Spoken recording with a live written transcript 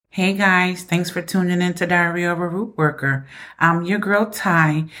Hey guys, thanks for tuning in to Diary of a Root Worker. I'm your girl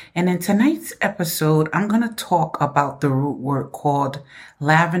Ty, and in tonight's episode, I'm going to talk about the root work called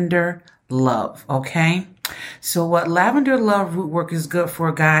Lavender Love, okay? So what Lavender Love root work is good for,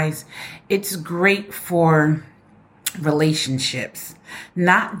 guys, it's great for relationships,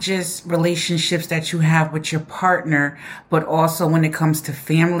 not just relationships that you have with your partner, but also when it comes to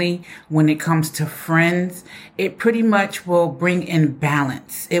family, when it comes to friends. It pretty much will bring in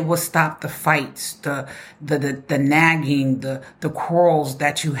balance. It will stop the fights, the nagging, the quarrels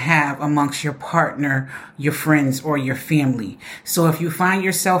that you have amongst your partner, your friends, or your family. So if you find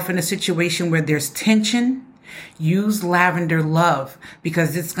yourself in a situation where there's tension, use Lavender Love,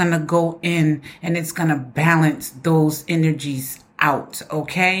 because it's going to go in and it's going to balance those energies out,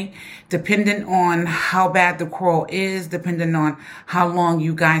 okay? Depending on how bad the quarrel is, depending on how long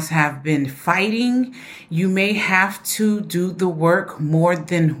you guys have been fighting, you may have to do the work more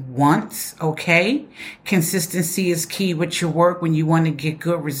than once, okay? Consistency is key with your work when you want to get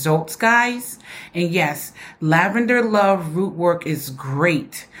good results, guys. And yes, Lavender Love root work is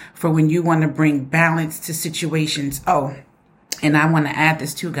great for when you want to bring balance to situations. Oh, and I want to add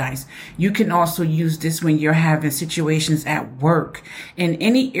this too, guys. You can also use this when you're having situations at work. In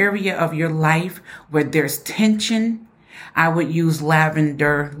any area of your life where there's tension, I would use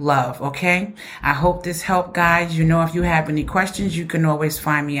Lavender Love, okay? I hope this helped, guys. You know, if you have any questions, you can always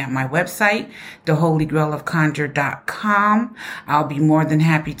find me at my website, theholygrailofconjure.com. I'll be more than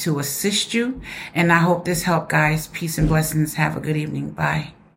happy to assist you. And I hope this helped, guys. Peace and blessings. Have a good evening. Bye.